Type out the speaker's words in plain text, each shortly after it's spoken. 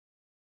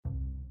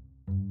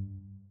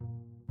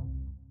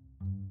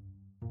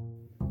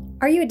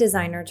Are you a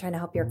designer trying to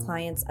help your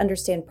clients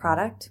understand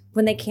product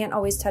when they can't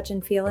always touch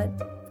and feel it?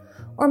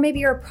 Or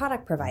maybe you're a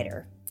product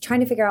provider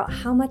trying to figure out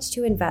how much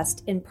to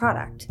invest in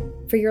product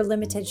for your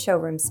limited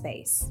showroom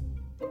space.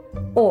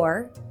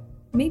 Or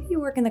maybe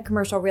you work in the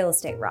commercial real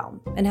estate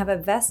realm and have a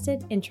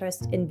vested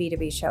interest in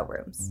B2B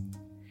showrooms.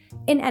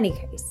 In any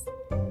case,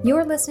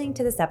 you're listening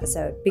to this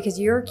episode because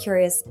you're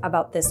curious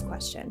about this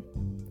question.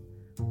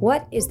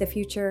 What is the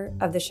future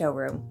of the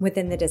showroom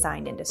within the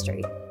design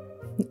industry?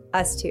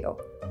 Us too.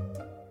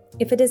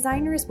 If a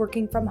designer is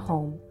working from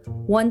home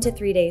 1 to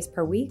 3 days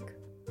per week,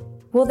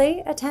 will they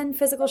attend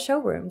physical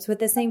showrooms with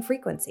the same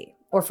frequency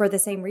or for the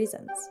same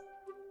reasons?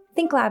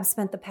 ThinkLab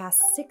spent the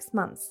past 6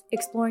 months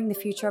exploring the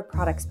future of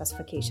product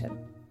specification,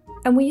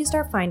 and we used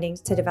our findings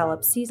to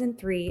develop Season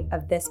 3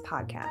 of this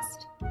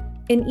podcast.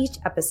 In each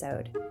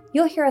episode,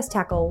 you'll hear us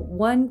tackle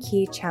one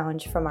key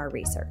challenge from our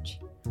research.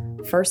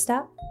 First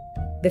up,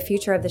 the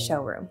future of the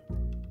showroom.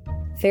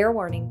 Fair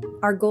warning,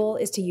 our goal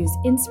is to use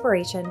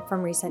inspiration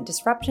from recent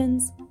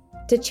disruptions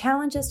to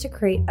challenge us to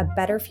create a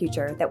better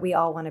future that we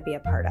all want to be a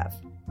part of.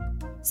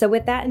 So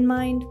with that in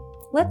mind,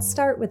 let's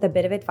start with a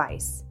bit of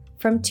advice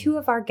from 2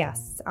 of our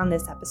guests on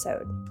this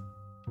episode.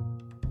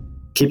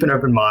 Keep an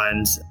open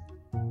mind.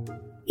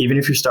 Even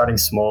if you're starting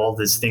small,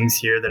 there's things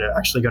here that are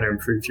actually going to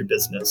improve your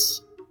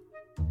business.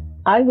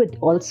 I would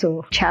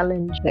also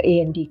challenge the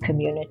A&D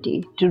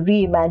community to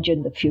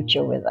reimagine the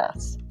future with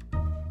us.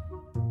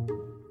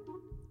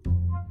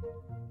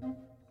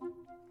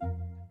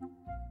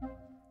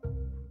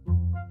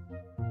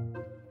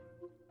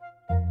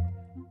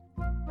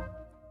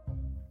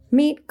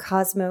 Meet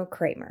Cosmo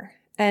Kramer.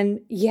 And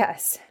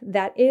yes,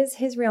 that is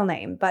his real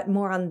name, but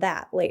more on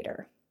that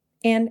later.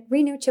 And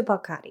Renu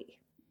Chipalkatti,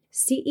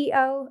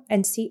 CEO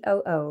and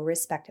COO,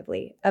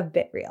 respectively, of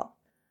BitReal,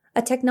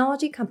 a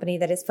technology company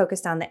that is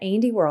focused on the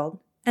A&D world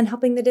and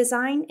helping the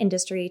design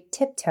industry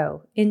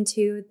tiptoe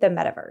into the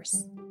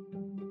metaverse.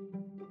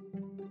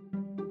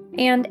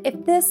 And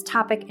if this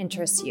topic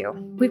interests you,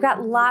 we've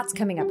got lots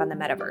coming up on the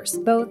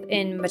metaverse, both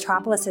in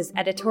Metropolis's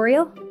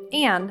editorial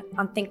and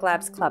on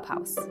ThinkLab's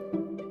Clubhouse.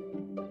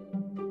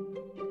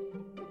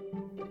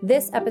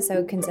 This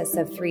episode consists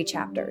of 3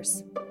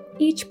 chapters.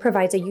 Each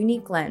provides a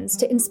unique lens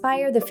to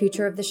inspire the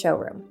future of the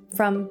showroom,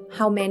 from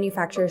how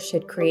manufacturers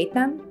should create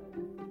them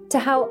to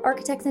how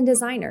architects and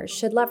designers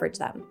should leverage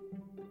them.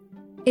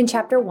 In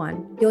Chapter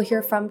 1, you'll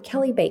hear from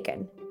Kelly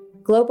Bacon,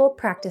 Global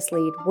Practice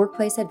Lead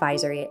Workplace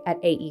Advisory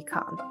at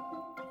AECOM.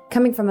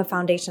 Coming from a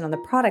foundation on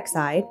the product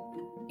side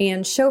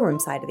and showroom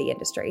side of the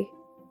industry,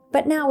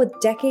 but now with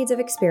decades of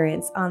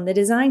experience on the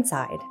design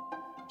side,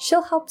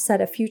 she'll help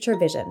set a future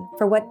vision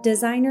for what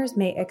designers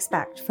may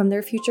expect from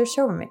their future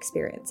showroom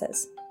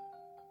experiences.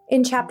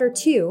 In Chapter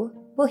 2,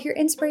 we'll hear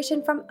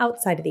inspiration from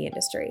outside of the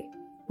industry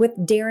with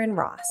Darren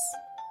Ross,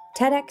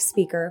 TEDx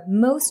speaker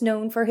most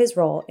known for his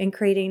role in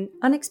creating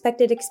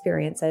unexpected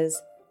experiences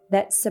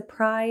that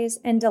surprise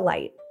and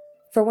delight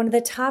for one of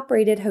the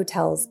top-rated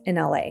hotels in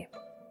LA.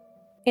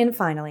 And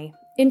finally,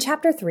 in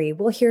Chapter 3,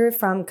 we'll hear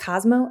from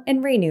Cosmo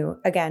and Renu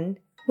again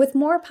with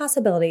more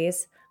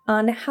possibilities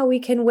on how we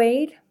can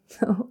wade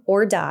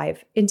or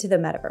dive into the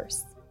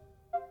metaverse.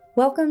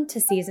 Welcome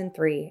to Season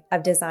 3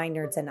 of Design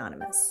Nerds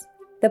Anonymous,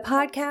 the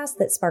podcast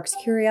that sparks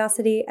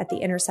curiosity at the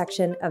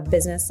intersection of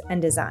business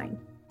and design.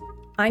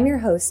 I'm your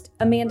host,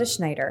 Amanda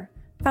Schneider,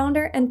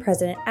 founder and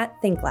president at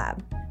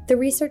ThinkLab, the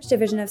research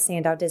division of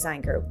Sandow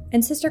Design Group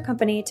and sister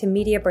company to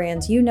media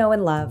brands you know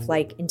and love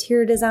like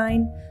Interior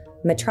Design,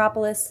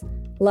 Metropolis,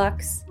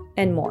 Lux,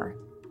 and more.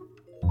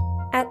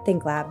 At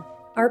ThinkLab,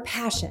 our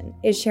passion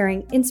is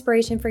sharing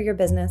inspiration for your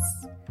business,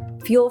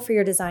 fuel for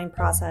your design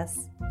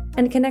process,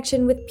 and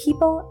connection with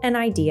people and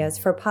ideas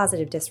for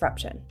positive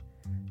disruption.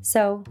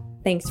 So,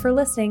 thanks for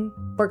listening.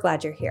 We're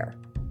glad you're here.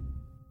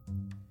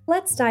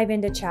 Let's dive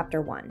into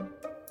Chapter 1.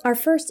 Our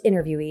first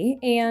interviewee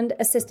and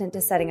assistant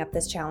to setting up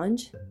this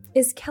challenge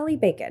is Kelly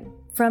Bacon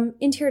from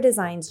Interior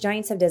Design's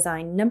Giants of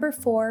Design number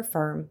 4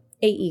 firm,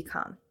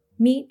 AECOM.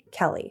 Meet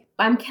Kelly.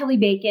 I'm Kelly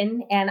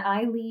Bacon, and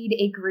I lead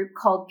a group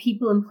called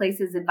People and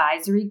Places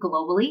Advisory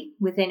globally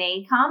within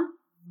AECOM.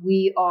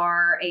 We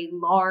are a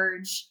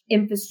large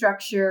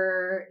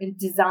infrastructure,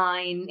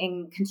 design,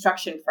 and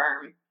construction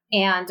firm.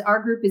 And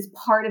our group is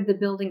part of the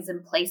Buildings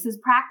and Places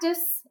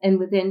practice. And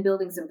within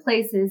Buildings and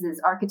Places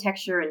is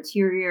architecture,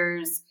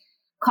 interiors,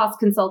 cost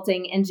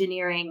consulting,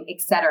 engineering,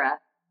 etc.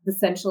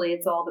 Essentially,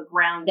 it's all the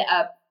ground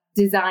up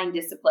design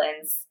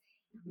disciplines.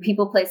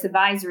 People Place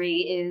Advisory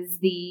is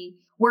the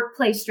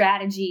workplace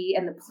strategy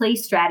and the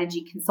place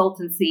strategy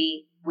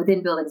consultancy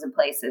within Buildings and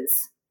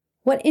Places.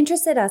 What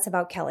interested us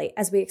about Kelly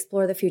as we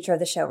explore the future of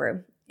the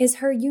showroom is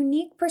her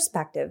unique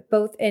perspective,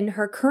 both in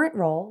her current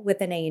role with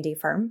an A&D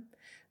firm,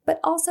 but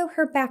also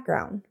her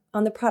background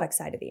on the product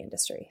side of the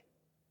industry.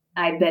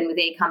 I've been with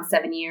AECOM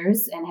 7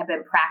 years and have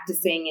been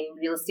practicing in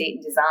real estate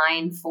and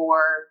design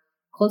for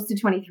close to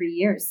 23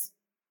 years.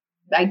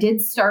 I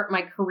did start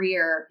my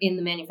career in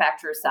the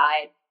manufacturer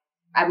side.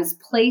 I was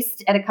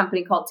placed at a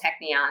company called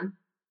Technion.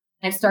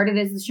 I started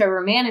as the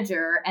showroom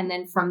manager, and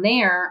then from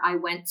there, I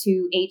went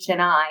to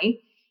H&I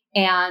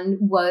and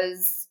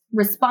was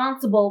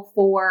responsible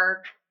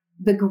for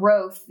the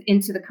growth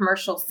into the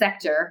commercial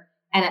sector.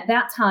 And at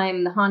that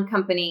time, the Han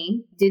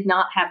Company did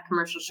not have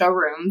commercial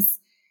showrooms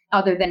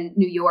other than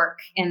New York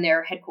and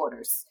their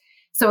headquarters.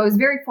 So I was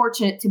very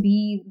fortunate to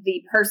be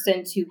the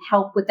person to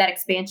help with that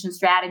expansion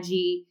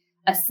strategy,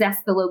 assess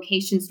the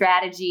location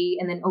strategy,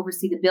 and then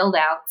oversee the build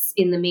outs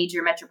in the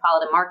major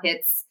metropolitan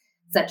markets,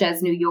 such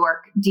as New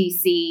York,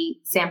 DC,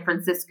 San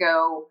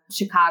Francisco,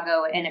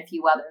 Chicago, and a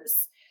few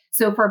others.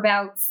 So for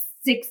about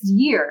 6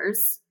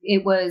 years,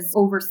 it was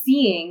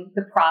overseeing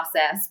the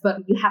process, but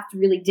you have to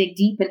really dig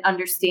deep and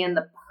understand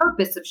the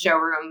purpose of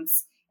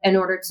showrooms in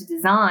order to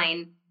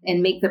design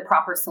and make the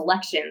proper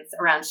selections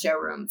around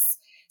showrooms.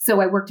 So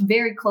I worked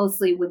very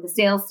closely with the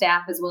sales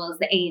staff as well as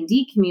the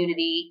A&D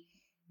community,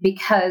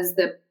 because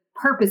the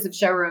purpose of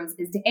showrooms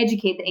is to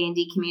educate the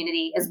A&D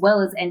community as well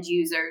as end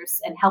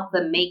users and help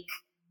them make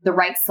the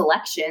right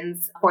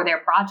selections for their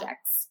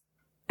projects.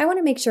 I want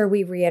to make sure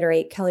we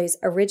reiterate Kelly's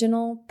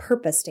original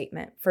purpose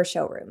statement for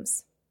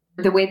showrooms.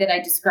 The way that I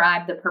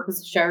described the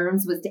purpose of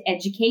showrooms was to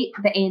educate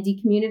the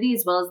A&D community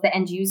as well as the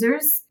end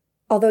users.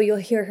 Although you'll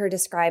hear her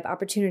describe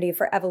opportunity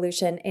for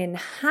evolution in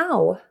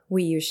how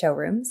we use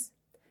showrooms,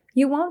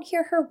 you won't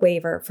hear her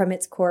waver from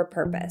its core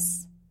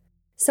purpose.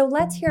 So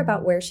let's hear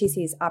about where she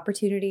sees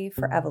opportunity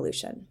for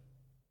evolution.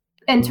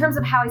 In terms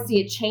of how I see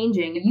it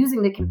changing,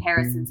 using the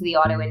comparison to the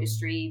auto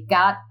industry, you've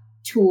got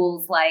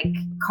tools like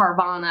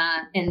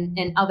Carvana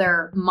and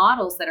other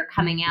models that are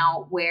coming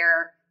out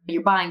where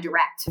you're buying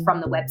direct from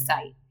the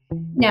website.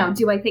 Now,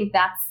 do I think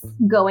that's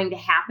going to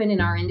happen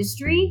in our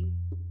industry?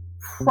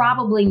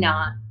 Probably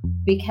not.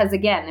 Because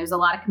again, there's a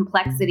lot of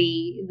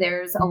complexity.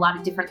 There's a lot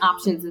of different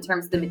options in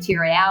terms of the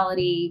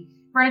materiality.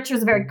 Furniture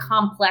is a very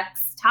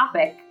complex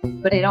topic,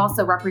 but it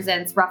also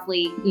represents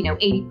roughly,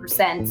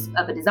 80%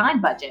 of a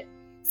design budget.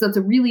 So it's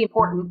a really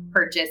important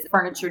purchase.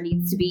 Furniture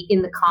needs to be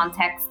in the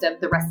context of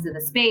the rest of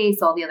the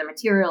space, all the other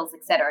materials,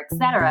 et cetera, et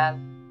cetera.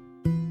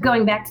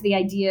 Going back to the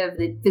idea of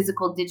the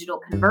physical digital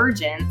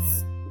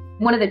convergence,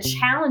 one of the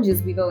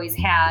challenges we've always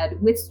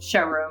had with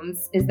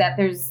showrooms is that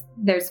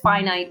there's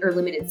finite or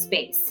limited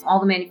space. All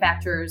the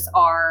manufacturers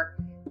are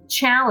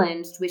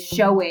challenged with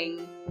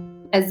showing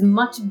as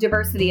much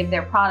diversity of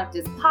their product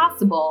as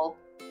possible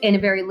in a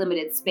very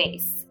limited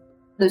space.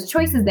 Those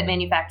choices that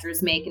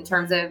manufacturers make in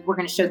terms of, we're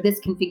going to show this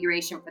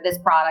configuration for this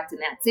product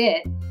and that's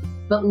it,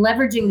 but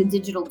leveraging the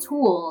digital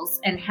tools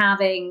and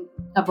having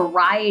a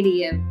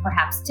variety of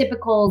perhaps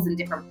typicals and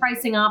different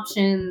pricing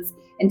options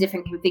and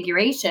different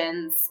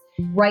configurations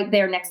right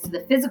there next to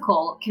the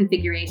physical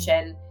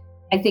configuration,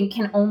 I think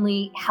can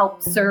only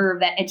help serve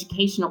that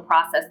educational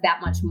process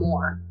that much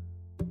more.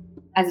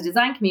 As a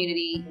design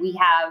community, we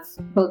have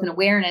both an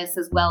awareness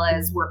as well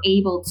as we're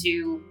able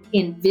to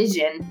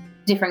envision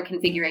different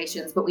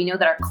configurations, but we know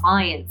that our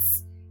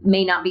clients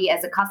may not be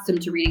as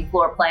accustomed to reading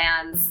floor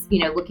plans,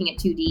 looking at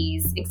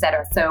 2Ds, et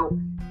cetera. So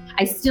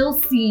I still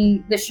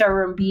see the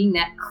showroom being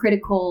that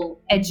critical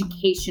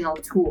educational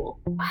tool,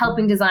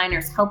 helping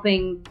designers,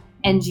 helping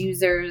end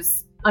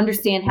users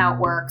understand how it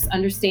works,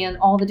 understand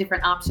all the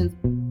different options.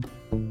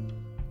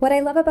 What I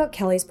love about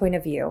Kelly's point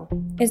of view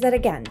is that,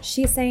 again,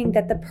 she's saying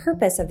that the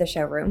purpose of the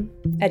showroom,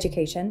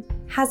 education,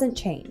 hasn't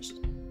changed.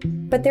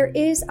 But there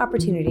is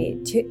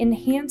opportunity to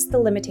enhance the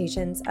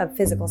limitations of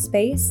physical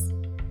space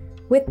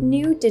with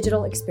new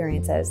digital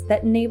experiences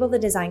that enable the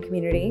design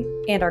community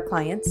and our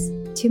clients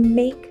to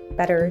make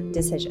better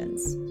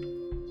decisions.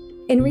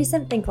 In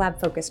recent ThinkLab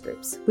focus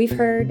groups, we've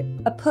heard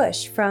a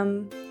push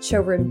from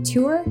showroom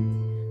tour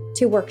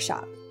to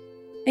workshop.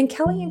 And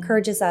Kelly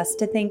encourages us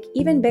to think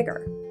even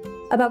bigger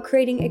about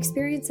creating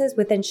experiences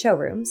within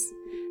showrooms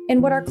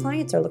and what our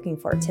clients are looking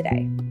for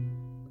today.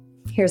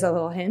 Here's a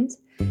little hint.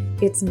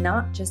 It's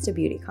not just a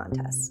beauty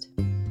contest.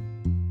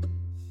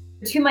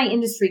 To my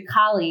industry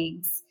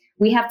colleagues,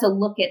 we have to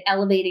look at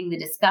elevating the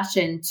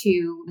discussion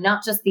to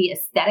not just the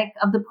aesthetic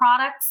of the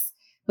products,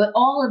 but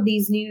all of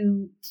these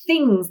new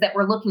things that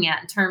we're looking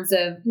at in terms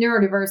of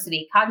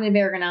neurodiversity, cognitive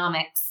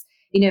ergonomics,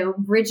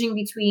 bridging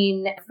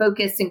between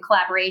focus and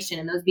collaboration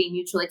and those being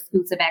mutually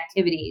exclusive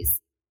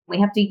activities. We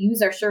have to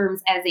use our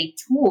showrooms as a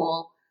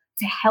tool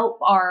to help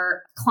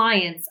our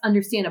clients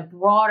understand a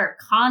broader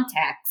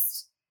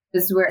context.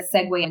 This is where I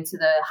segue into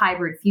the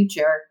hybrid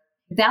future.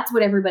 That's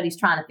what everybody's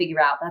trying to figure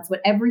out. That's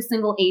what every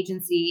single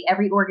agency,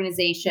 every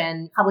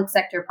organization, public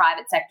sector,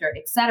 private sector,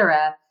 et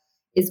cetera,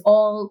 is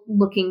all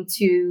looking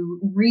to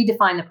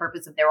redefine the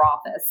purpose of their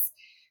office.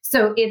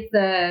 So if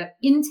the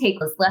intake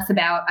is less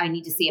about, I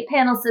need to see a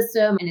panel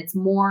system, and it's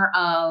more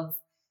of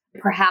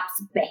perhaps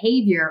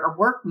behavior or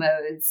work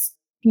modes,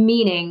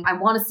 meaning I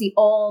want to see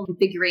all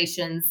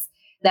configurations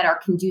that are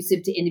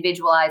conducive to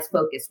individualized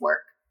focus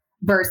work,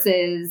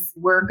 versus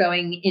we're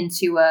going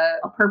into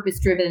a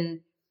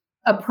purpose-driven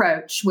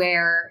approach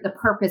where the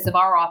purpose of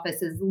our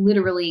office is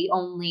literally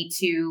only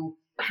to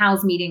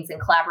house meetings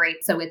and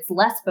collaborate. So it's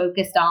less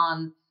focused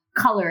on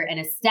color and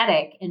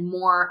aesthetic and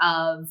more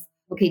of,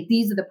 okay,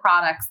 these are the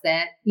products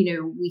that,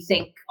 we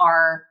think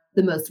are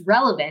the most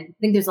relevant. I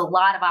think there's a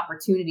lot of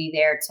opportunity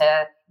there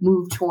to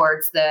move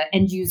towards the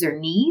end user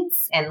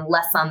needs and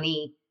less on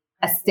the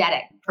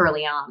aesthetic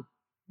early on.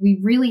 We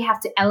really have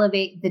to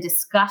elevate the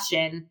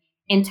discussion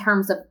in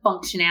terms of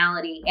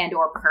functionality and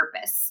or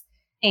purpose.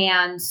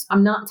 And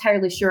I'm not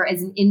entirely sure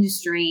as an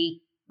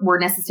industry, we're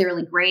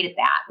necessarily great at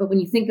that. But when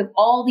you think of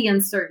all the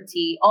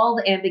uncertainty, all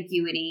the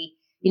ambiguity,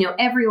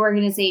 every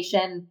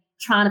organization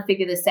trying to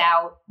figure this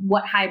out,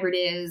 what hybrid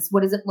is,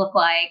 what does it look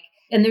like?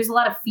 And there's a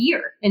lot of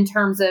fear in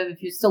terms of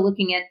if you're still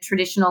looking at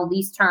traditional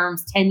lease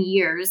terms, 10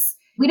 years,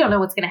 we don't know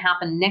what's going to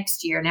happen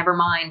next year, never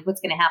mind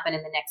what's going to happen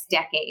in the next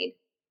decade.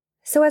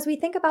 So as we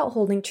think about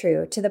holding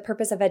true to the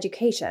purpose of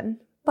education,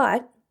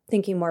 but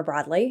thinking more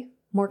broadly,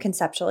 more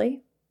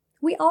conceptually,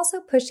 we also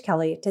pushed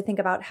Kelly to think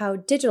about how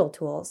digital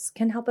tools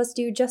can help us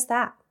do just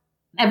that.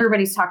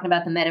 Everybody's talking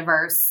about the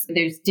metaverse.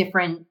 There's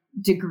different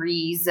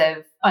degrees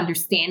of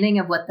understanding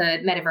of what the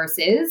metaverse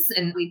is.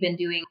 And we've been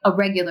doing a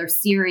regular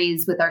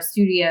series with our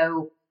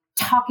studio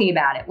talking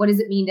about it. What does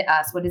it mean to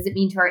us? What does it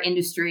mean to our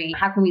industry?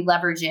 How can we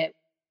leverage it?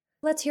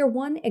 Let's hear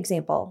one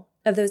example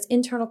of those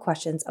internal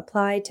questions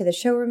applied to the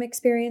showroom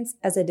experience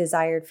as a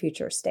desired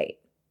future state.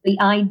 The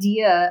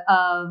idea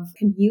of,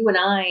 can you and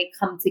I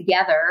come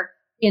together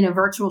in a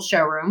virtual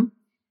showroom?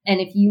 And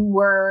if you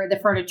were the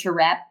furniture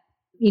rep,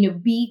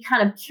 be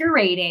kind of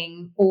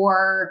curating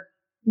or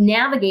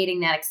navigating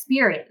that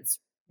experience.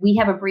 We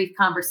have a brief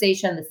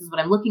conversation. This is what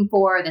I'm looking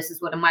for. This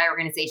is what my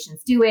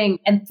organization's doing.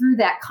 And through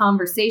that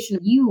conversation,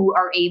 you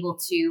are able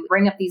to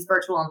bring up these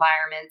virtual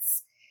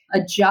environments,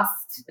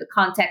 adjust the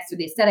context or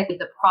the aesthetic of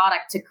the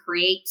product to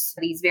create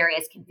these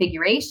various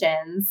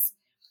configurations.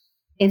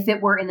 If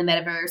it were in the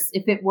metaverse,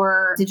 if it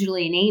were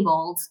digitally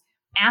enabled,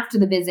 after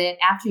the visit,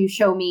 after you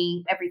show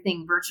me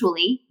everything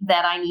virtually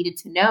that I needed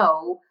to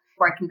know,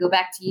 where I can go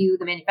back to you,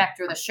 the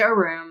manufacturer, the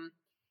showroom,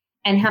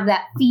 and have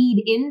that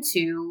feed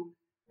into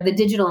the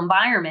digital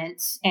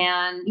environment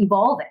and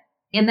evolve it.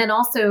 And then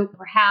also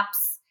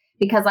perhaps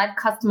because I've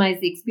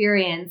customized the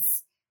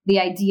experience, the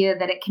idea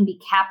that it can be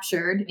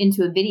captured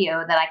into a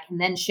video that I can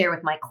then share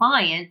with my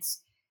client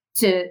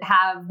to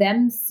have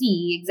them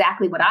see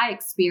exactly what I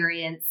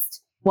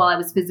experienced while I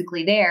was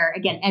physically there,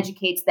 again,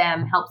 educates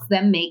them, helps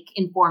them make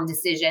informed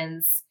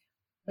decisions.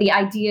 The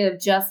idea of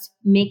just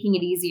making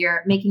it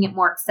easier, making it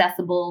more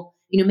accessible,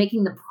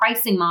 making the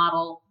pricing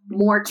model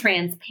more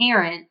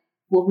transparent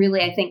will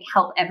really, I think,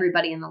 help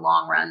everybody in the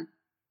long run.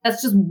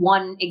 That's just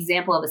one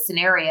example of a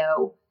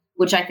scenario,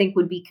 which I think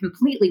would be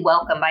completely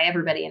welcome by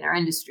everybody in our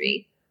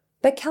industry.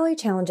 But Kelly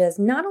challenges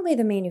not only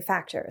the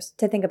manufacturers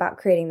to think about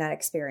creating that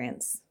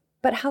experience,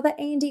 but how the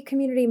A&D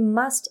community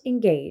must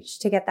engage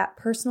to get that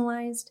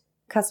personalized,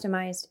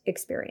 customized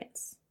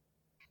experience.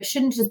 It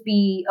shouldn't just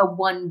be a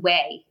one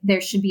way.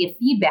 There should be a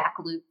feedback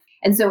loop.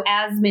 And so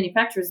as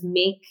manufacturers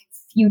make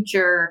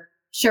future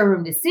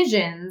showroom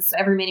decisions,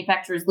 every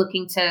manufacturer is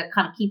looking to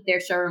kind of keep their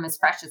showroom as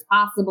fresh as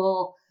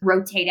possible,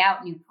 rotate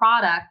out new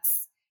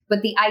products.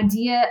 But the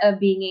idea of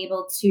being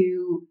able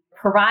to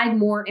provide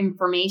more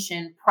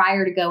information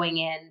prior to going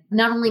in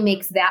not only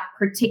makes that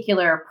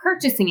particular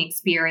purchasing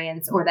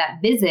experience or that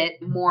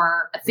visit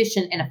more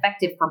efficient and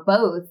effective for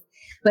both,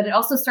 but it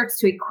also starts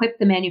to equip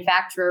the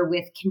manufacturer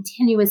with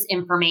continuous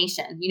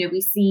information.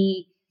 We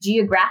see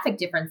geographic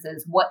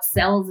differences. What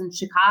sells in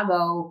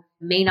Chicago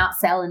may not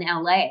sell in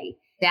LA.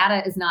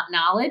 Data is not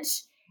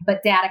knowledge,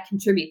 but data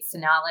contributes to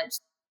knowledge.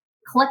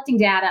 Collecting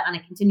data on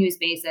a continuous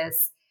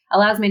basis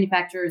allows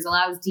manufacturers,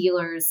 allows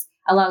dealers,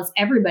 allows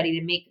everybody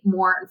to make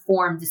more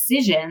informed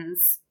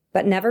decisions.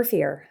 But never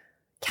fear.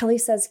 Kelly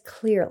says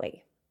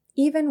clearly,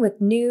 even with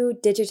new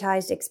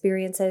digitized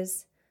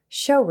experiences,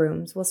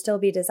 showrooms will still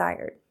be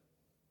desired.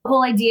 The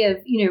whole idea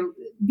of,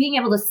 being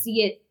able to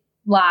see it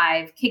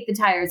live, kick the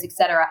tires,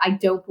 etc., I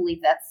don't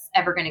believe that's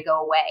ever going to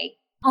go away.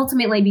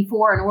 Ultimately,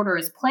 before an order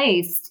is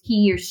placed,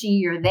 he or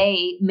she or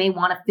they may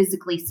want to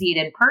physically see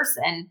it in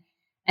person.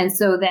 And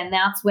so then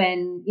that's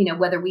when,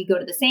 whether we go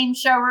to the same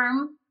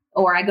showroom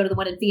or I go to the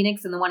one in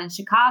Phoenix and the one in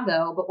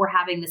Chicago, but we're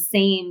having the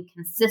same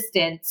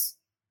consistent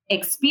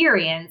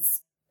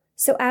experience.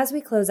 So as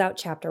we close out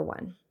chapter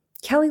 1,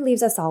 Kelly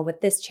leaves us all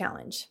with this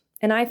challenge,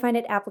 and I find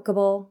it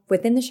applicable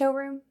within the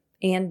showroom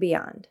and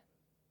beyond.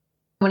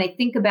 When I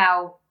think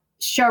about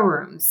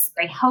showrooms,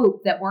 I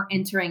hope that we're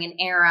entering an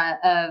era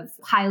of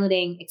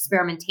piloting,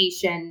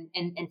 experimentation,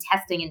 and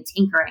testing and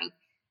tinkering,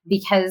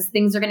 because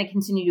things are going to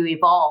continue to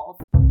evolve.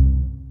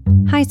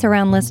 Hi,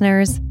 Surround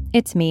listeners.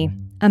 It's me,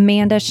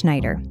 Amanda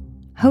Schneider,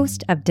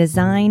 host of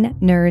Design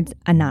Nerds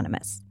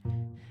Anonymous.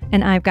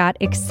 And I've got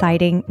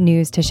exciting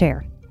news to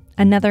share.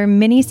 Another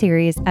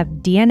mini-series of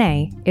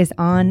DNA is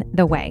on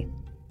the way.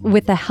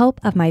 With the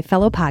help of my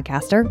fellow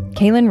podcaster,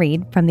 Kaylin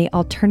Reed from the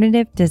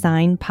Alternative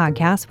Design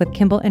Podcast with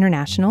Kimball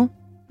International,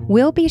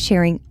 we'll be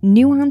sharing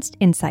nuanced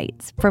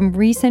insights from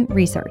recent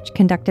research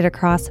conducted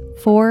across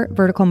 4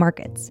 vertical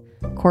markets: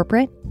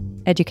 corporate,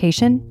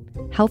 education,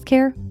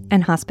 healthcare,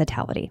 and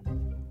hospitality.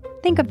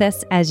 Think of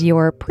this as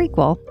your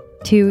prequel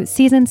to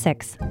Season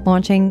 6,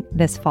 launching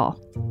this fall.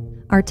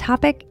 Our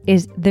topic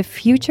is the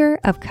future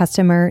of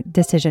customer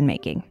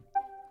decision-making.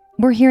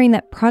 We're hearing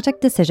that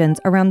project decisions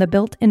around the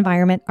built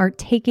environment are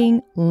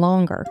taking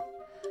longer,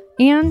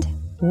 and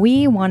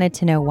we wanted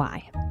to know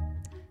why.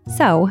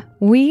 So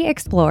we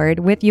explored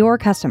with your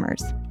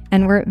customers,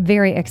 and we're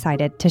very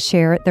excited to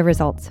share the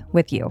results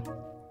with you.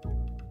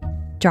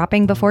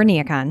 Dropping before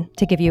NeoCon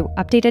to give you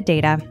updated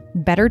data,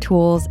 better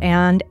tools,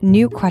 and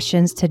new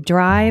questions to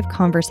drive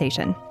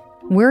conversation.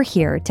 We're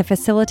here to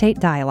facilitate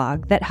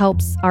dialogue that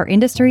helps our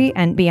industry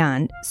and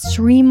beyond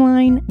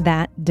streamline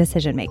that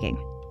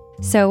decision-making.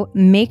 So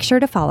make sure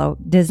to follow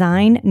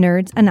Design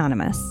Nerds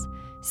Anonymous,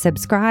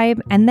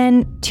 subscribe, and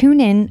then tune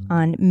in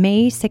on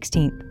May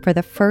 16th for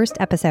the first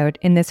episode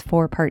in this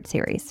 4-part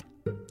series.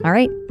 All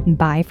right,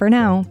 bye for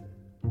now.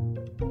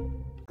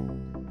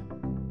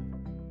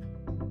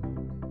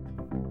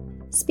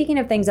 Speaking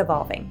of things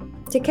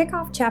evolving, to kick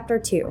off Chapter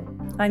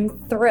 2, I'm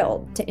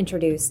thrilled to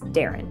introduce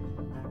Darren.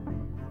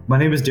 My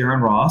name is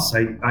Darren Ross.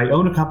 I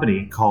own a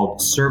company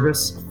called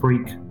Service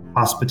Freak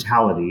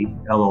Hospitality,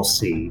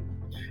 LLC,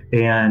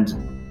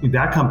 and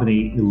that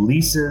company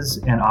leases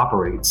and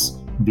operates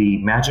the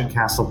Magic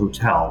Castle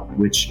Hotel,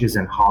 which is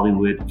in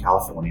Hollywood,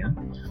 California.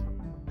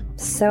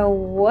 So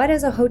what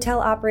does a hotel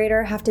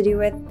operator have to do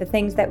with the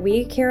things that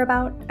we care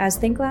about as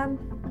ThinkLab?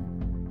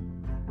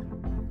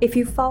 If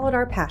you've followed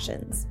our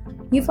passions,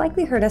 you've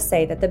likely heard us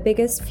say that the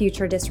biggest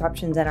future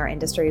disruptions in our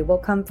industry will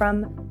come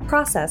from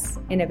process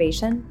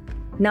innovation,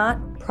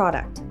 not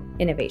product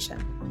innovation.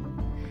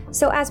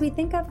 So as we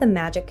think of the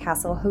Magic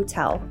Castle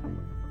Hotel,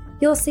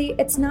 you'll see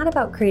it's not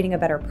about creating a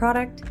better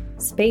product,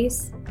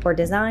 space, or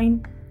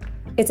design.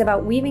 It's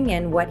about weaving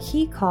in what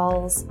he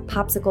calls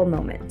popsicle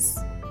moments.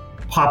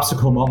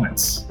 Popsicle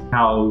moments,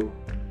 how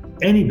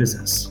any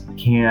business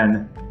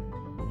can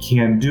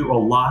do a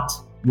lot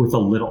with a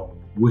little,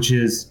 which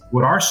is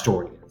what our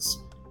story is.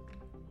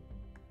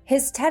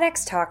 His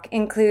TEDx talk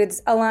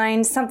includes a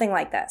line something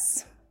like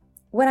this.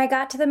 When I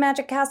got to the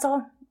Magic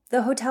Castle,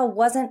 the hotel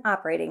wasn't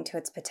operating to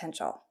its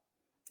potential.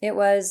 It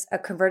was a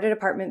converted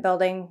apartment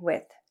building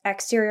with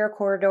exterior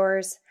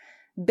corridors,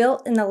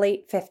 built in the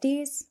late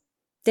 50s,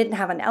 didn't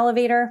have an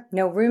elevator,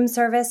 no room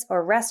service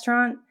or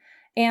restaurant,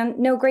 and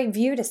no great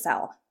view to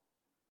sell.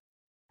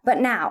 But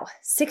now,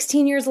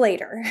 16 years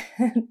later,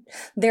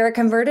 they're a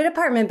converted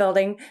apartment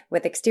building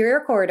with exterior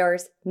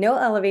corridors, no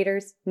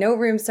elevators, no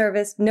room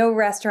service, no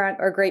restaurant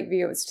or great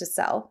views to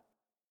sell.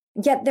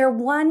 Yet they're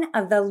one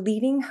of the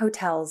leading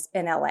hotels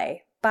in LA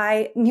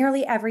by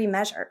nearly every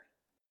measure.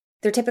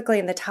 They're typically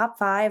in the top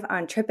 5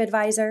 on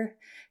TripAdvisor.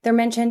 They're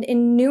mentioned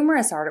in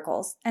numerous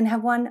articles and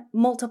have won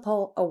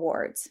multiple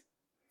awards.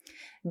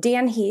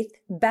 Dan Heath,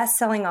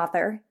 best-selling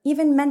author,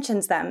 even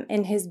mentions them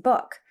in his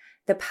book,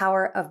 The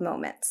Power of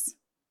Moments.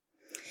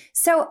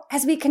 So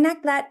as we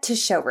connect that to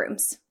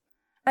showrooms,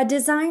 a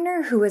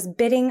designer who was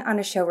bidding on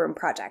a showroom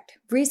project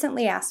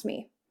recently asked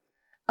me,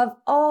 of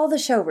all the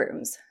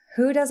showrooms,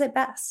 who does it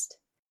best?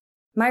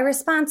 My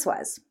response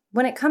was,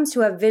 when it comes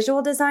to a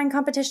visual design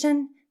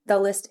competition, the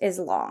list is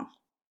long.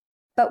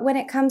 But when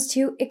it comes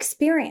to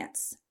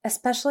experience,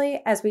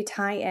 especially as we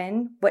tie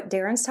in what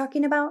Darren's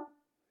talking about,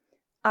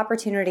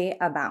 opportunity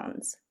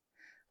abounds.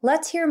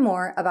 Let's hear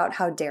more about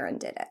how Darren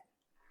did it.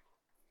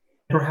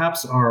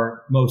 Perhaps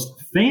our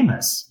most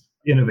famous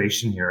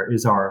innovation here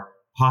is our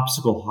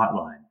Popsicle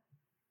Hotline,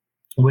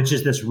 which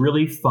is this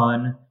really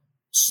fun,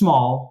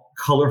 small,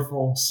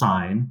 colorful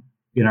sign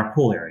in our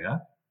pool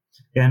area.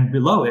 And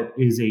below it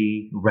is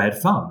a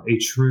red phone, a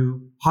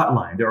true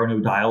hotline. There are no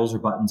dials or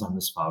buttons on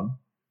this phone.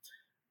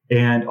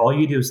 And all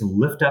you do is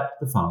lift up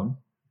the phone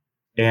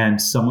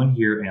and someone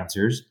here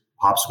answers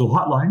Popsicle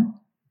Hotline.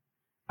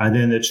 And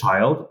then the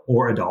child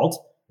or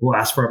adult will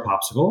ask for a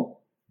popsicle.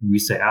 We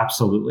say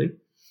absolutely.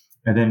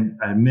 And then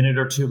a minute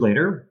or two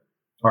later,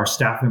 our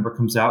staff member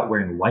comes out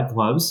wearing white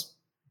gloves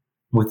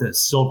with a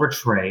silver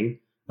tray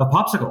of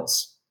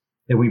popsicles.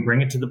 And we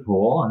bring it to the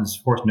pool, and there's,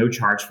 of course, no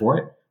charge for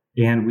it.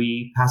 And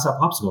we pass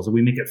out popsicles, and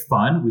we make it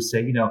fun. We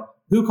say,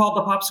 who called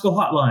the Popsicle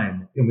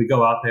Hotline? And we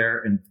go out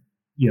there, and,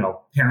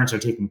 parents are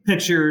taking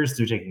pictures.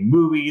 They're taking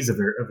movies of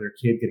their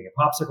kid getting a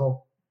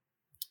popsicle.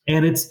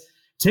 And it's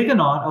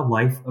taken on a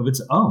life of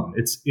its own.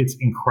 It's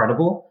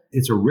incredible.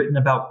 It's written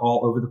about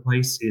all over the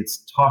place.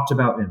 It's talked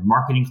about in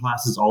marketing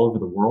classes all over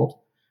the world.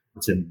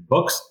 It's in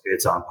books.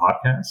 It's on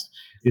podcasts.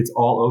 It's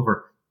all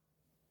over.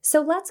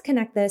 So let's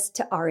connect this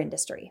to our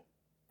industry.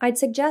 I'd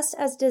suggest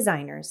as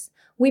designers,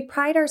 we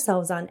pride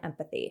ourselves on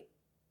empathy.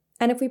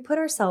 And if we put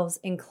ourselves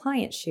in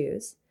client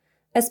shoes,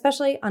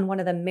 especially on one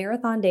of the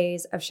marathon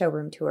days of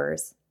showroom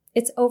tours,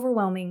 it's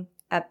overwhelming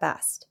at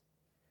best.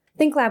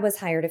 ThinkLab was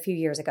hired a few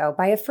years ago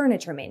by a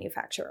furniture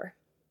manufacturer.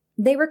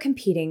 They were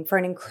competing for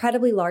an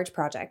incredibly large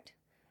project,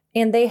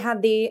 and they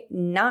had the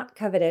not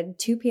coveted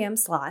 2 p.m.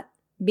 slot,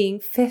 being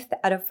 5th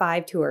out of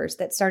 5 tours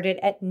that started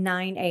at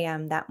 9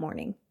 a.m. that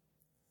morning.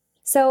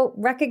 So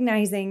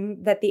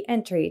recognizing that the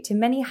entry to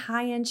many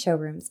high-end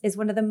showrooms is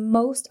one of the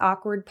most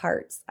awkward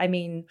parts. I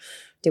mean,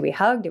 do we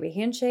hug? Do we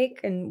handshake?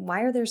 And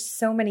why are there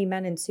so many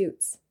men in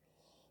suits?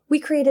 We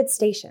created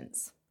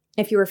stations.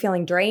 If you were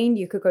feeling drained,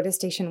 you could go to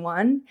station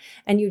 1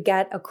 and you'd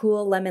get a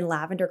cool lemon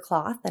lavender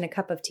cloth and a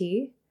cup of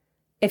tea.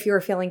 If you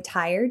were feeling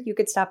tired, you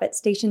could stop at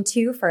station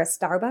 2 for a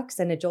Starbucks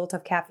and a jolt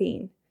of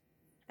caffeine.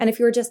 And if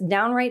you were just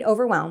downright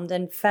overwhelmed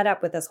and fed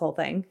up with this whole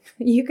thing,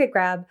 you could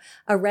grab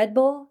a Red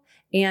Bull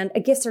and a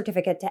gift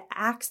certificate to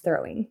axe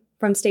throwing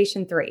from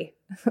Station 3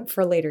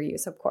 for later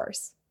use, of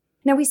course.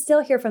 Now, we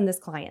still hear from this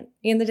client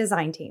and the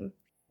design team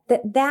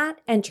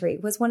that entry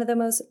was one of the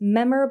most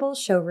memorable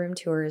showroom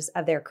tours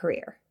of their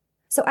career.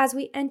 So as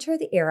we enter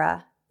the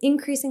era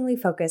increasingly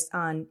focused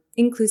on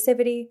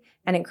inclusivity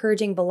and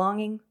encouraging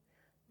belonging,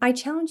 I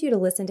challenge you to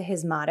listen to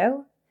his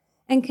motto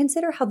and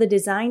consider how the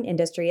design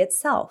industry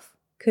itself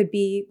could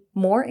be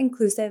more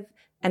inclusive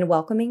and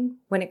welcoming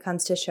when it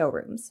comes to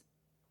showrooms.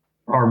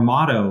 Our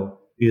motto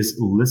is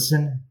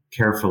listen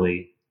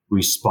carefully,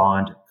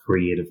 respond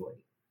creatively.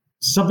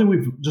 Something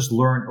we've just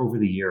learned over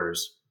the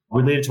years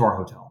related to our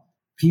hotel.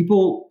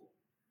 People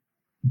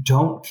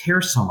don't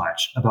care so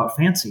much about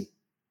fancy.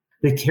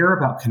 They care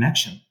about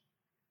connection.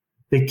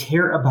 They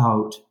care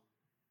about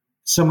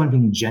someone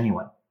being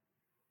genuine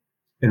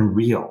and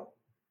real.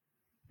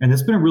 And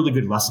that's been a really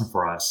good lesson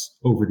for us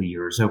over the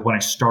years. So when I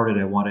started,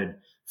 I wanted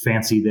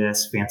fancy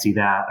this, fancy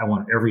that. I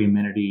wanted every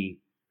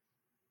amenity.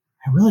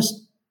 I realized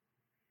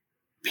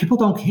people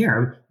don't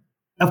care.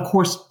 Of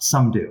course,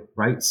 some do,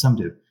 right? Some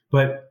do.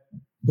 But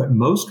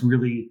most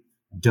really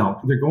don't.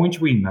 They're going to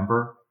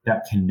remember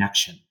that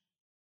connection.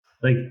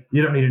 Like,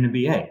 you don't need an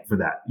MBA for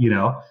that,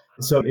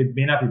 So it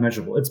may not be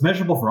measurable. It's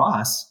measurable for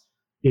us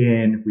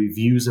in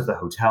reviews of the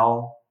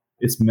hotel.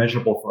 It's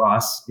measurable for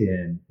us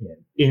in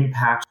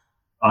impact.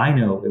 I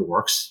know it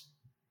works.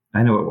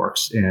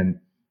 And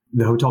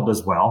the hotel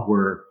does well.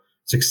 We're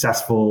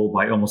successful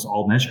by almost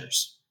all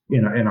measures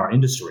in our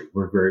industry.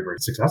 We're very, very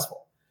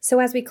successful. So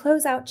as we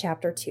close out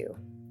chapter 2,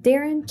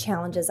 Darren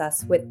challenges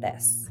us with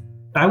this.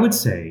 I would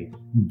say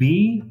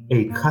be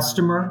a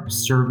customer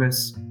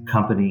service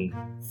company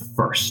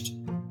first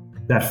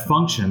that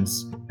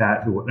functions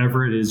at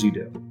whatever it is you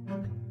do.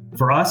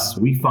 For us,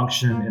 we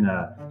function in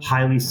a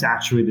highly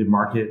saturated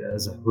market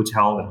as a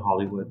hotel in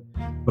Hollywood,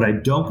 but I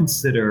don't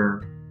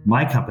consider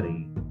my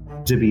company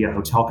to be a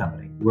hotel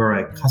company. We're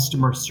a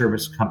customer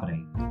service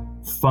company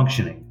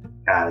functioning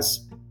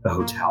as a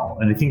hotel.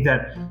 And I think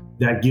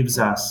that gives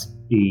us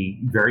a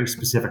very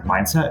specific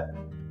mindset.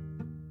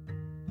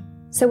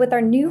 So with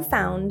our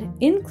newfound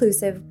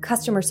inclusive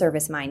customer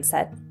service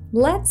mindset,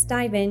 let's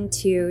dive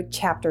into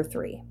chapter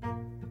 3.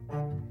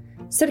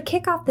 So to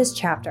kick off this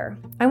chapter,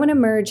 I want to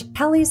merge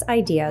Kelly's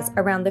ideas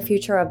around the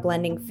future of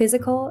blending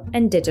physical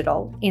and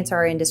digital into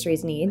our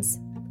industry's needs,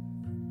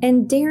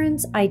 and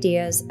Darren's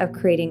ideas of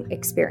creating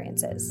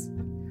experiences.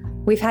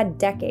 We've had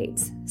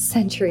decades,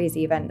 centuries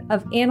even,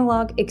 of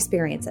analog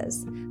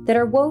experiences that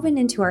are woven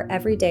into our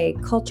everyday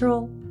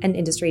cultural and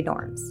industry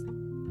norms.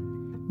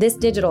 This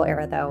digital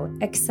era, though,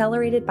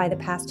 accelerated by the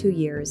past 2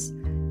 years,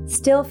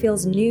 still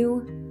feels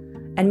new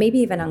and maybe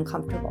even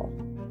uncomfortable.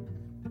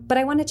 But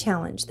I want to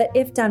challenge that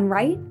if done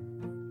right,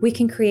 we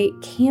can create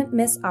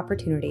can't-miss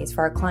opportunities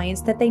for our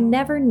clients that they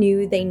never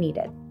knew they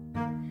needed.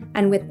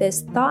 And with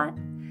this thought,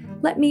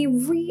 let me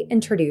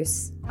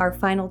reintroduce our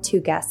final 2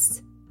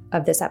 guests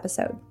of this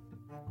episode.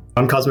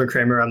 I'm Cosmo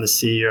Kramer. I'm the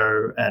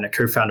CEO and a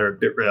co-founder of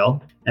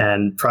BitReal.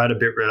 And prior to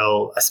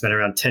BitReal, I spent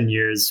around 10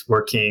 years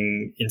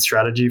working in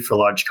strategy for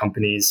large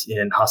companies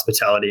in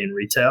hospitality and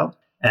retail.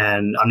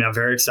 And I'm now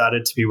very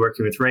excited to be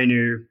working with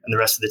Renu and the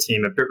rest of the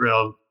team at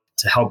BitReal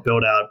to help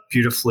build out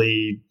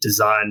beautifully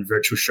designed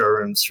virtual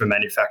showrooms for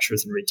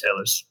manufacturers and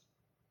retailers.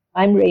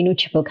 I'm Renu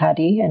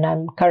Chipalkatti, and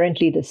I'm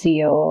currently the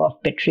CEO of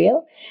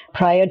BitReal.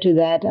 Prior to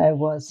that, I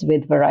was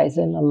with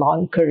Verizon, a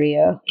long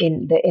career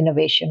in the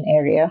innovation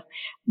area,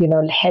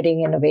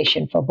 heading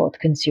innovation for both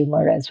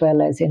consumer as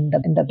well as in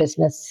the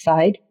business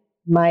side.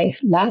 My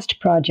last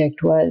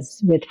project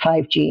was with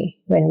 5G,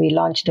 when we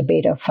launched the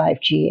beta of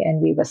 5G,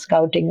 and we were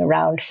scouting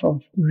around for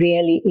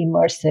really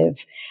immersive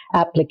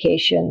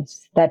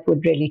applications that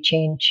would really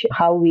change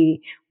how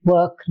we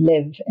work,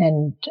 live,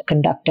 and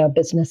conduct our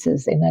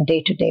businesses in a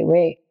day-to-day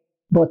way,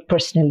 both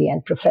personally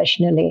and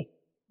professionally.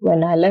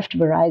 When I left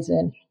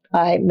Verizon,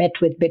 I met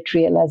with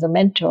BitReal as a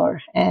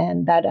mentor,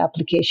 and that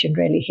application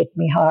really hit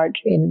me hard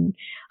in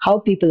how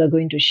people are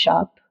going to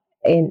shop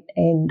in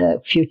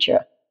the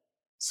future.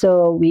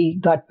 So we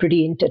got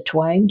pretty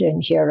intertwined,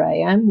 and here I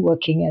am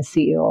working as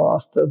CEO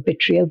of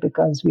BitReal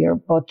because we are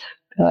both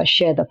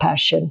share the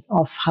passion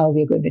of how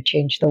we're going to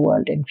change the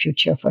world in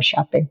future for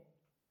shopping.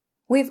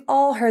 We've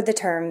all heard the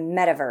term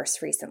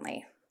metaverse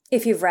recently.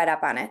 If you've read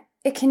up on it,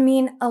 it can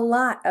mean a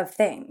lot of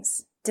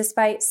things,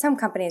 despite some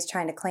companies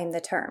trying to claim the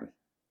term.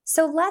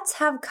 So let's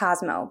have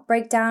Cosmo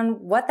break down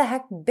what the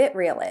heck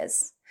BitReal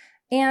is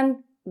and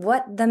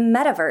what the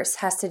metaverse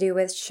has to do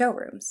with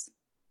showrooms.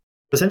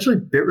 Essentially,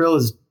 BitReal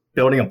is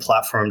building a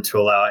platform to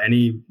allow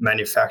any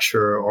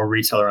manufacturer or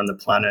retailer on the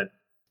planet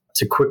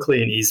to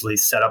quickly and easily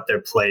set up their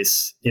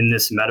place in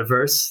this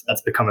metaverse.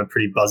 That's become a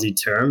pretty buzzy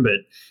term, but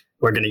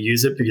we're going to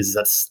use it because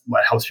that's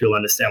what helps people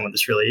understand what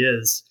this really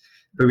is.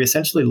 But we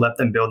essentially let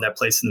them build their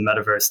place in the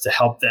metaverse to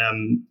help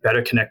them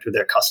better connect with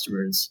their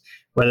customers,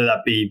 whether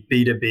that be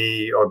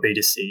B2B or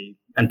B2C.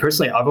 And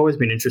personally, I've always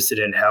been interested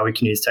in how we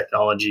can use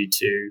technology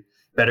to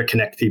better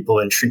connect people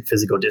and shrink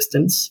physical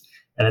distance.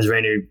 And as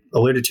Renu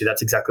alluded to,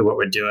 that's exactly what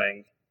we're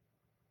doing.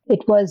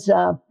 It was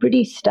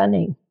pretty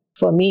stunning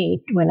for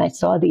me when I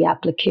saw the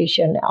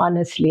application,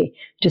 honestly,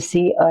 to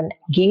see a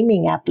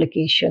gaming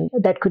application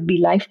that could be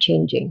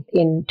life-changing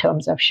in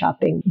terms of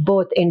shopping,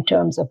 both in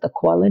terms of the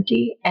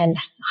quality and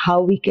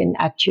how we can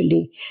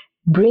actually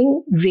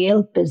bring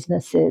real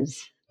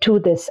businesses to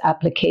this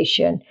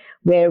application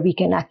where we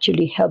can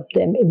actually help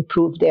them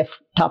improve their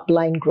top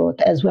line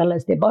growth as well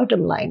as their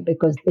bottom line,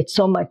 because it's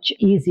so much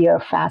easier,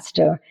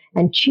 faster,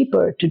 and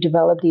cheaper to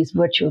develop these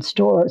virtual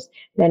stores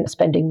than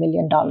spending $1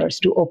 million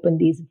to open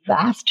these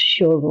vast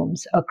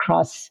showrooms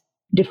across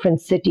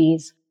different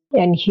cities.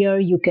 And here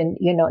you can,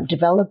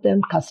 develop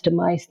them,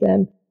 customize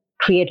them,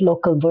 create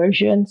local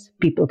versions.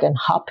 People can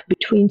hop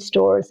between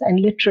stores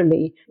and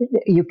literally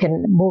you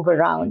can move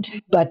around.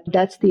 But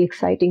that's the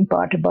exciting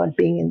part about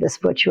being in this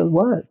virtual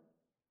world.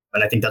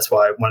 And I think that's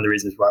why one of the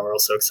reasons why we're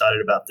also excited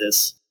about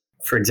this.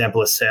 For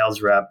example, a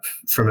sales rep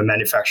from a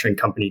manufacturing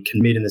company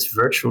can meet in this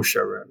virtual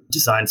showroom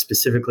designed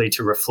specifically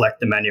to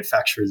reflect the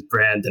manufacturer's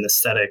brand and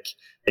aesthetic.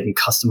 They can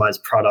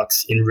customize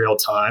products in real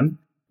time,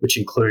 which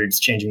includes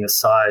changing the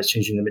size,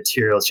 changing the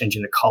materials,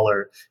 changing the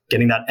color,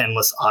 getting that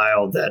endless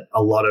aisle that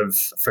a lot of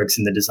folks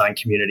in the design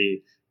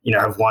community,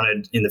 have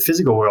wanted in the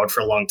physical world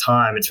for a long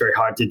time. It's very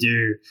hard to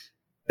do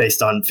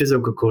based on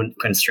physical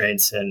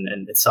constraints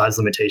and size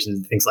limitations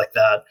and things like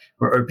that.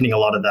 We're opening a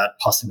lot of that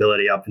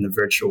possibility up in the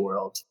virtual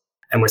world.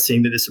 And we're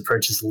seeing that this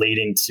approach is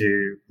leading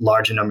to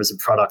larger numbers of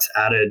products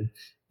added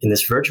in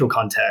this virtual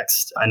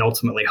context and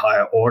ultimately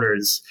higher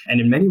orders.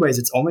 And in many ways,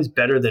 it's almost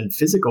better than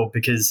physical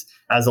because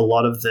as a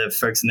lot of the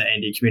folks in the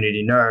A&D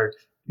community know,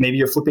 maybe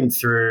you're flipping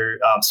through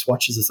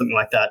swatches or something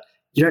like that.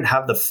 You don't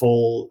have the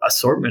full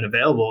assortment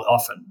available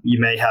often. You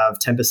may have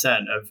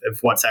 10% of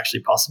what's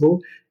actually possible.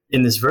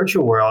 In this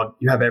virtual world,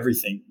 you have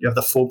everything. You have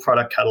the full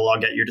product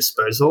catalog at your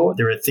disposal.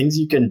 There are things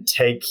you can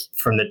take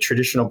from the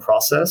traditional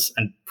process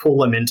and pull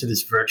them into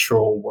this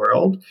virtual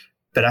world,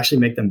 but actually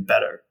make them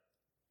better.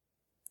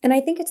 And I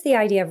think it's the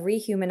idea of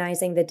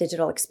rehumanizing the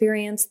digital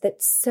experience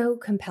that's so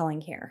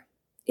compelling here.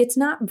 It's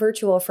not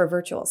virtual for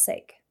virtual's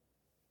sake.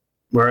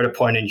 We're at a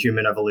point in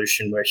human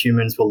evolution where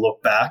humans will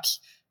look back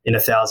in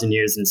 1,000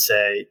 years and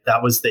say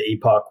that was the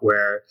epoch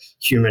where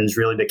humans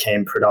really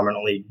became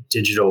predominantly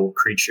digital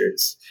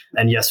creatures.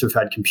 And yes, we've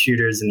had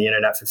computers and the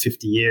internet for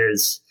 50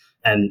 years,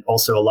 and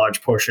also a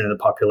large portion of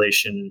the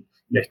population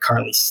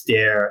currently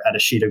stare at a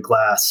sheet of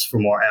glass for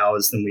more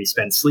hours than we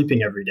spend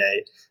sleeping every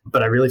day.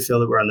 But I really feel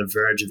that we're on the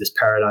verge of this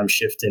paradigm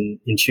shift in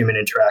human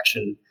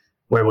interaction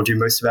where we'll do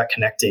most of our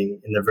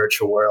connecting in the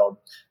virtual world.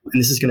 And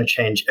this is going to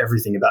change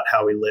everything about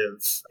how we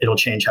live. It'll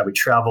change how we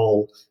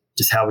travel,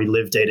 just how we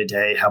live day to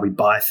day, how we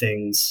buy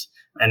things,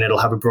 and it'll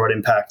have a broad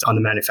impact on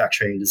the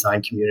manufacturing and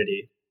design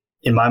community.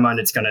 In my mind,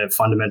 it's going to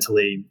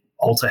fundamentally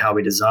alter how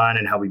we design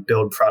and how we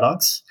build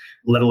products,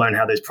 let alone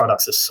how those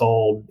products are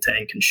sold to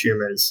end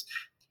consumers.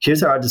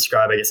 Here's how I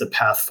describe, a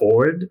path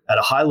forward. At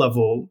a high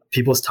level,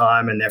 people's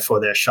time and therefore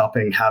their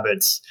shopping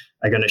habits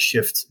are going to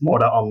shift more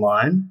to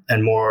online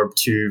and more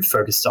to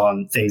focused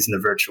on things in the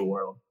virtual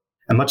world.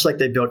 And much like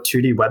they built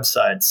 2D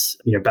websites,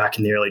 back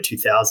in the early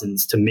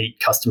 2000s to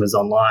meet customers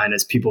online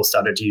as people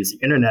started to use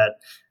the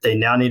internet, they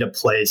now need a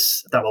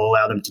place that will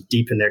allow them to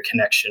deepen their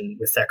connection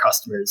with their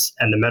customers.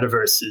 And the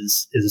metaverse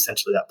is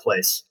essentially that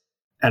place.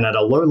 And at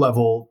a low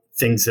level,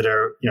 things that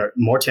are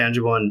more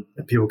tangible and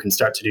people can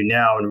start to do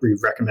now, and we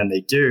recommend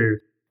they do,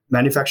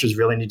 manufacturers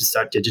really need to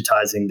start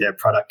digitizing their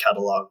product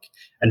catalog.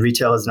 And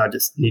retailers now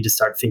just need to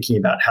start thinking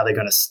about how they're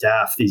going to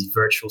staff these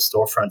virtual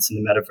storefronts in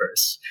the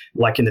metaverse.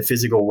 Like in the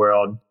physical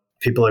world,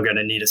 people are going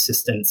to need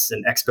assistance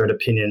and expert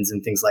opinions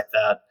and things like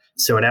that.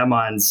 So in our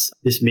minds,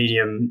 this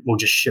medium will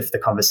just shift the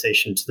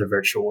conversation to the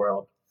virtual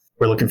world.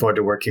 We're looking forward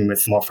to working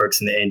with more folks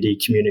in the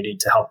A&D community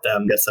to help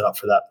them get set up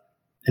for that.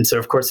 And so,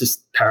 of course,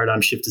 this paradigm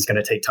shift is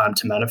going to take time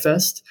to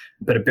manifest.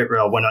 But at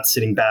BitRail, we're not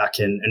sitting back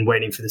and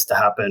waiting for this to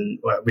happen.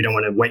 We don't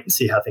want to wait and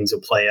see how things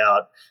will play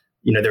out.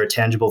 There are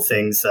tangible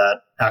things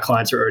that our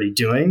clients are already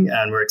doing,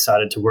 and we're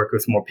excited to work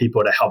with more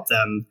people to help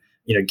them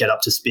get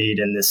up to speed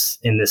in this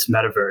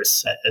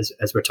metaverse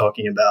as we're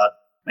talking about,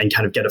 and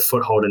kind of get a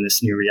foothold in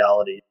this new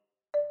reality.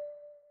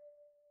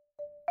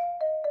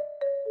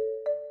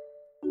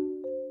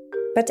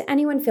 But to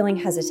anyone feeling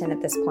hesitant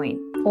at this point,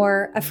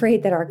 or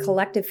afraid that our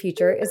collective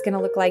future is going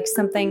to look like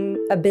something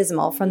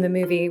abysmal from the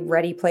movie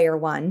Ready Player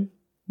One,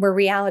 where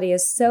reality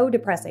is so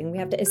depressing we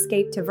have to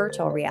escape to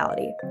virtual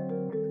reality,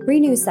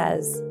 Renu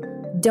says,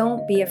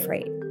 don't be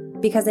afraid,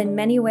 because in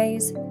many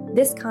ways,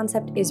 this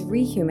concept is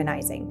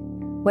rehumanizing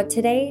what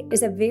today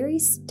is a very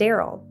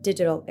sterile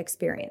digital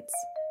experience.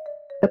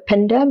 The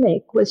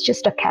pandemic was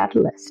just a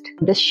catalyst.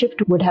 This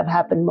shift would have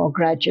happened more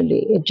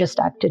gradually. It just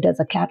acted as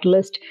a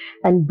catalyst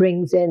and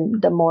brings in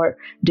the more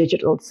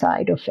digital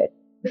side of it.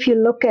 If you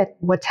look at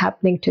what's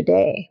happening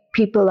today,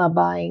 people are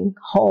buying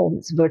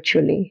homes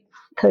virtually.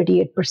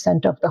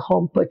 38% of the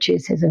home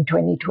purchases in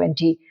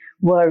 2020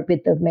 were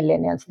with the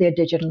millennials. They're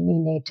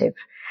digitally native.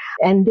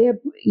 And they're,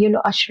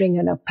 ushering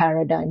in a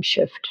paradigm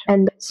shift.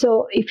 And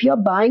so if you're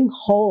buying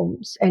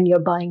homes and you're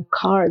buying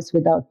cars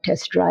without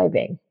test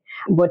driving,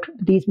 What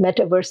these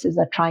metaverses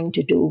are trying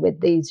to do with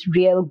these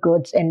real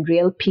goods and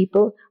real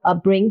people are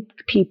bring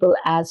people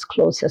as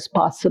close as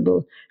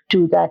possible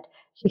to that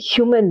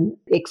human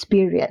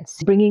experience,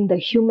 bringing the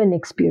human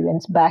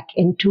experience back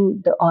into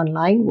the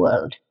online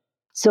world.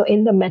 So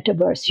in the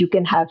metaverse, you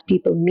can have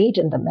people meet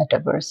in the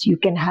metaverse. You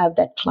can have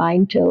that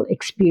clientele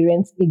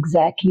experience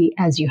exactly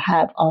as you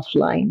have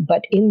offline,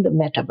 but in the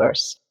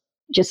metaverse.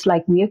 Just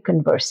like we are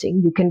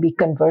conversing, you can be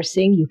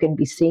conversing, you can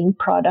be seeing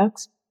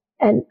products.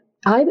 And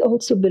I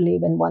also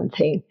believe in one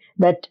thing,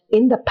 that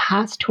in the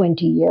past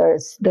 20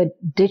 years, the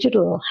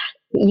digital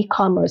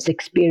e-commerce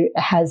experience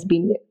has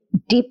been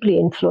deeply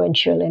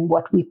influential in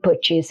what we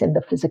purchase in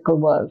the physical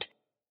world.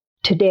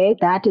 Today,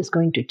 that is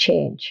going to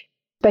change,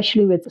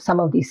 especially with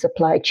some of these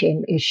supply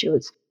chain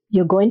issues.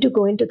 You're going to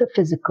go into the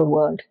physical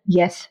world,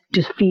 yes,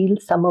 to feel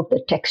some of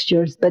the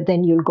textures, but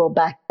then you'll go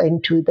back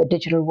into the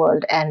digital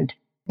world and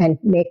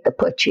make the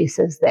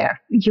purchases there.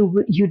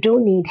 You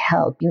do need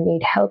help. You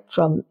need help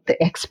from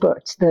the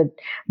experts,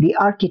 the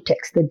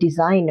architects, the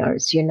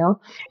designers,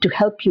 to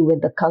help you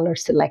with the color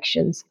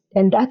selections.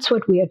 And that's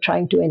what we are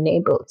trying to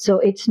enable. So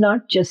it's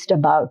not just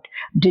about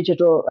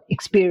digital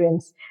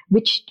experience,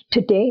 which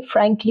today,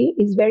 frankly,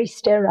 is very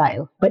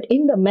sterile. But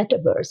in the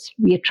metaverse,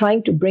 we are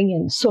trying to bring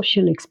in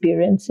social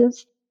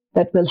experiences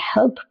that will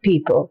help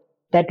people,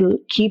 that will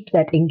keep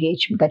that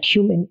engagement, that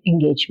human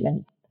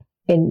engagement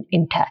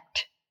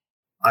intact.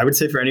 I would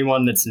say for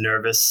anyone that's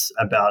nervous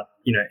about,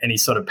 any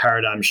sort of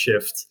paradigm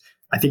shift,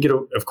 I think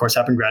it'll, of course,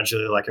 happen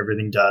gradually like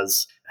everything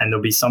does. And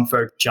there'll be some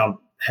folk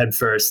jump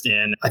headfirst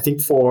in. I think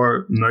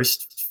for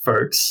most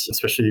folks,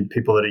 especially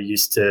people that are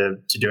used to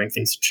doing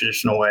things the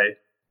traditional way,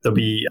 there'll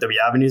be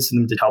avenues for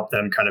them to help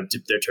them kind of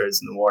dip their toes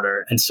in the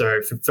water. And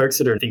so for folks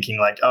that are thinking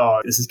like,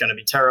 oh, this is going to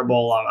be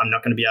terrible, I'm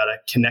not going to be able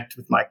to connect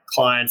with my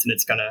clients and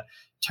it's going to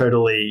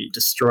totally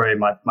destroy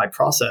my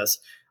process,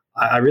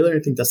 I really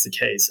don't think that's the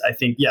case. I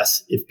think,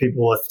 yes, if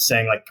people are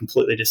saying like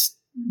completely just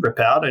rip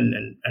out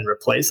and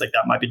replace, like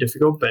that might be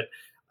difficult. But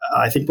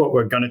I think what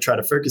we're going to try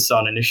to focus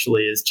on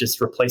initially is just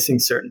replacing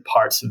certain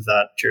parts of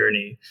that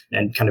journey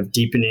and kind of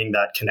deepening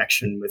that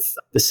connection with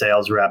the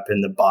sales rep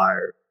and the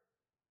buyer.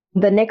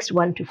 The next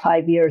 1 to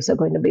 5 years are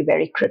going to be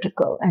very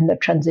critical, and the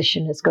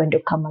transition is going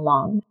to come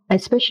along,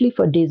 especially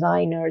for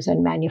designers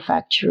and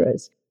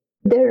manufacturers.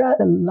 There are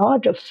a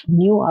lot of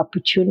new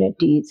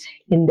opportunities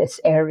in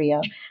this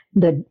area.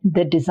 The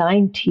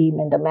design team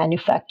and the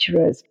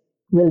manufacturers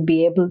will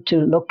be able to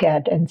look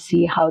at and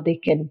see how they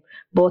can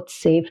both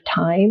save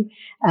time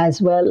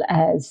as well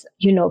as,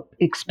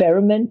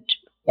 experiment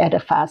at a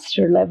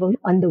faster level.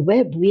 On the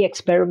web, we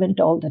experiment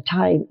all the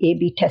time.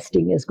 A/B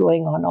testing is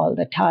going on all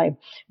the time.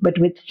 But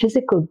with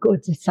physical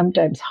goods, it's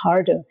sometimes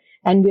harder.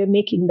 And we're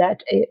making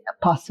that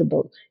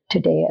possible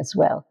today as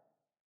well.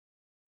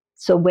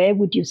 So where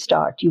would you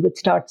start? You would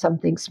start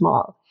something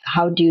small.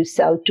 How do you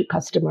sell to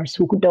customers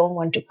who don't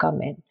want to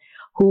come in,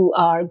 who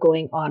are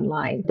going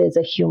online? There's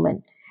a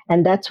human.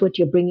 And that's what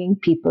you're bringing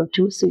people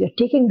to. So you're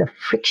taking the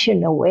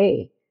friction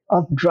away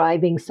of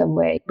driving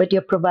somewhere, but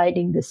you're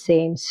providing the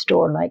same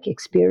store-like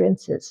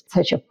experiences,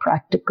 such a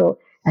practical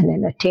and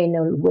an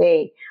attainable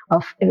way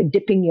of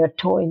dipping your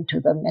toe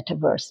into the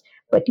metaverse,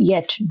 but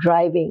yet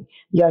driving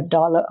your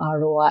dollar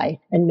ROI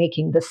and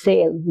making the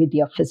sale with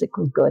your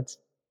physical goods.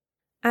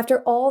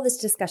 After all this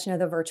discussion of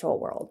the virtual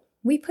world,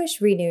 we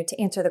push Renu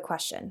to answer the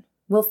question,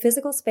 will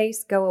physical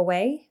space go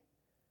away?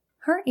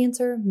 Her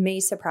answer may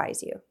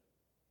surprise you.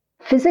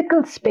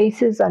 Physical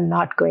spaces are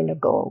not going to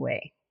go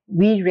away.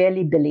 We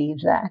really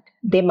believe that.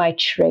 They might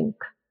shrink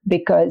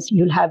because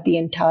you'll have the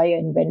entire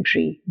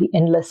inventory, the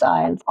endless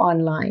aisles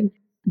online.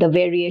 The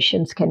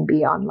variations can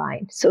be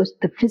online. So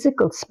the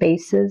physical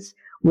spaces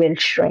will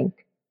shrink.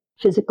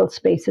 Physical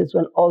spaces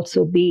will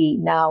also be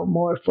now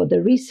more for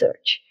the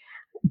research,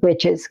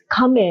 which is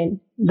come in,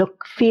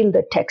 look, feel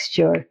the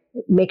texture,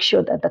 make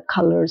sure that the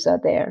colors are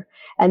there.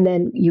 And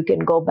then you can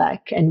go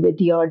back and with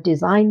your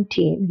design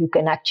team, you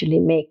can actually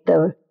make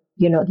the,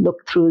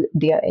 look through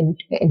their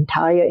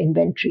entire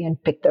inventory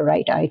and pick the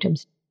right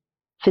items.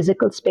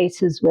 Physical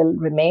spaces will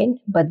remain,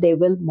 but they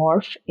will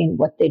morph in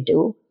what they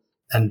do.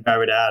 And I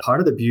would add, part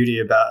of the beauty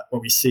about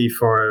what we see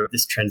for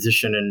this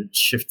transition and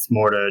shift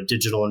more to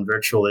digital and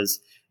virtual is,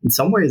 in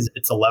some ways,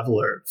 it's a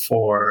leveler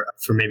for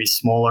maybe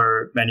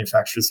smaller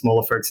manufacturers,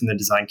 smaller folks in the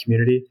design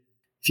community.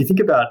 If you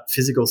think about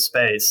physical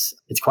space,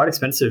 it's quite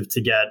expensive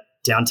to get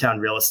downtown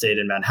real estate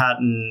in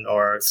Manhattan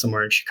or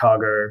somewhere in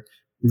Chicago.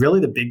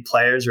 Really, the big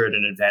players are at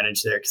an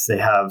advantage there because they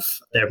have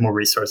more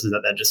resources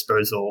at their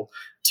disposal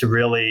to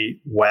really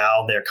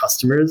wow their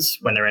customers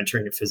when they're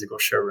entering a physical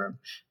showroom.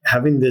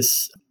 Having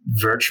this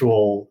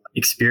virtual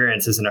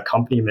experience as an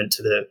accompaniment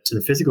to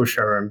the physical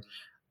showroom,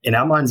 in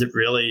our minds,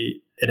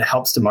 it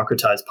helps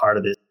democratize part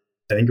of this.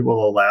 I think it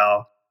will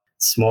allow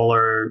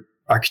smaller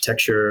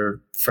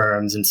architecture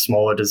firms and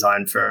smaller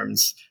design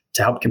firms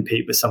to help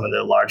compete with some of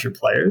the larger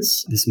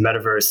players. This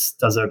metaverse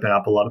does open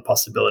up a lot of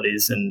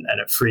possibilities and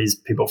it frees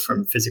people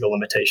from physical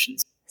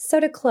limitations. So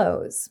to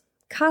close,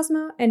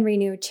 Cosmo and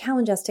Renu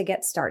challenge us to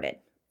get started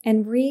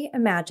and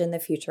reimagine the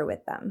future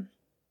with them.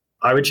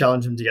 I would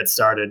challenge them to get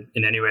started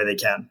in any way they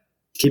can.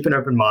 Keep an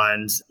open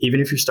mind. Even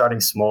if you're starting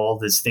small,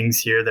 there's things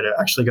here that are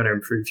actually going to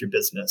improve your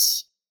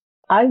business.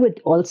 I would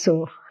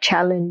also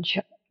challenge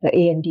the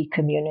A&D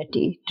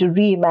community to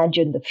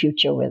reimagine the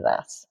future with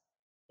us.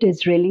 It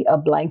is really a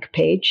blank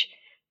page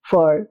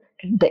for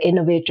the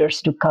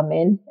innovators to come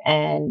in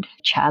and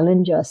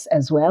challenge us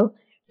as well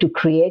to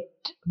create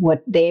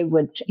what they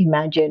would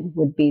imagine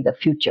would be the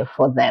future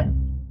for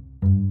them.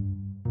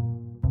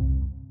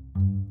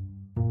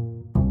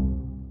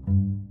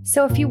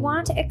 So if you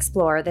want to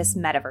explore this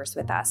metaverse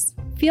with us,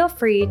 feel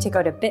free to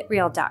go to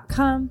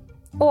bitreal.com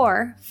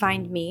or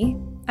find me,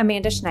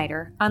 Amanda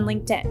Schneider, on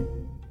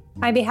LinkedIn.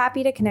 I'd be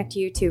happy to connect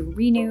you to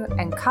Renew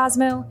and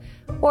Cosmo,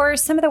 or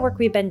some of the work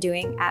we've been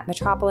doing at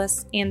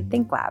Metropolis and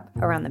ThinkLab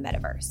around the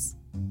metaverse.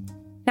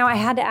 Now, I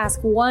had to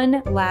ask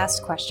one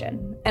last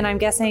question, and I'm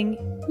guessing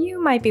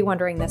you might be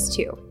wondering this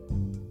too.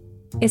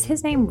 Is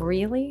his name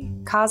really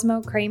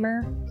Cosmo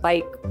Kramer,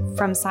 like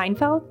from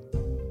Seinfeld?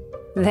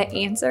 The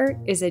answer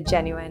is a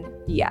genuine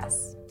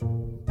yes.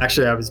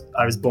 Actually, I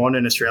was born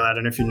in Australia. I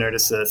don't know if you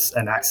notice this,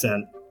 an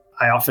accent.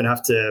 I often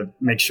have to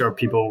make sure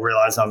people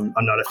realize I'm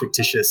not a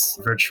fictitious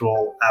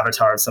virtual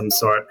avatar of some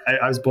sort.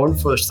 I was born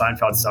before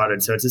Seinfeld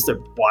started, so it's just a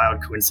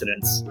wild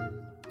coincidence.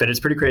 But it's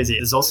pretty crazy.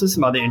 There's also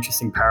some other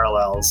interesting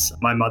parallels.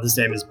 My mother's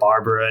name is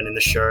Barbara, and in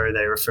the show,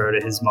 they refer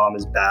to his mom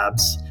as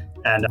Babs.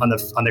 And on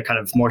the kind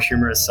of more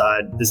humorous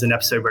side, there's an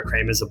episode where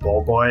Kramer's a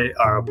ball boy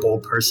or a ball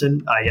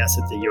person,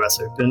 at the US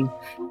Open.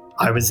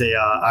 I was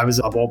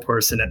a ball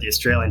person at the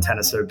Australian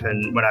Tennis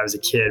Open when I was a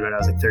kid, when I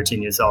was like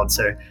 13 years old.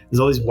 So there's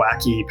all these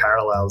wacky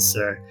parallels.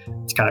 So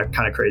it's kind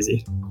of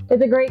crazy.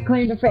 It's a great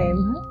claim to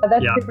fame.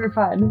 That's super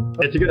fun.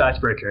 It's a good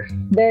icebreaker.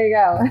 There you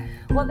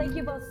go. Well, thank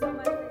you both so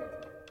much.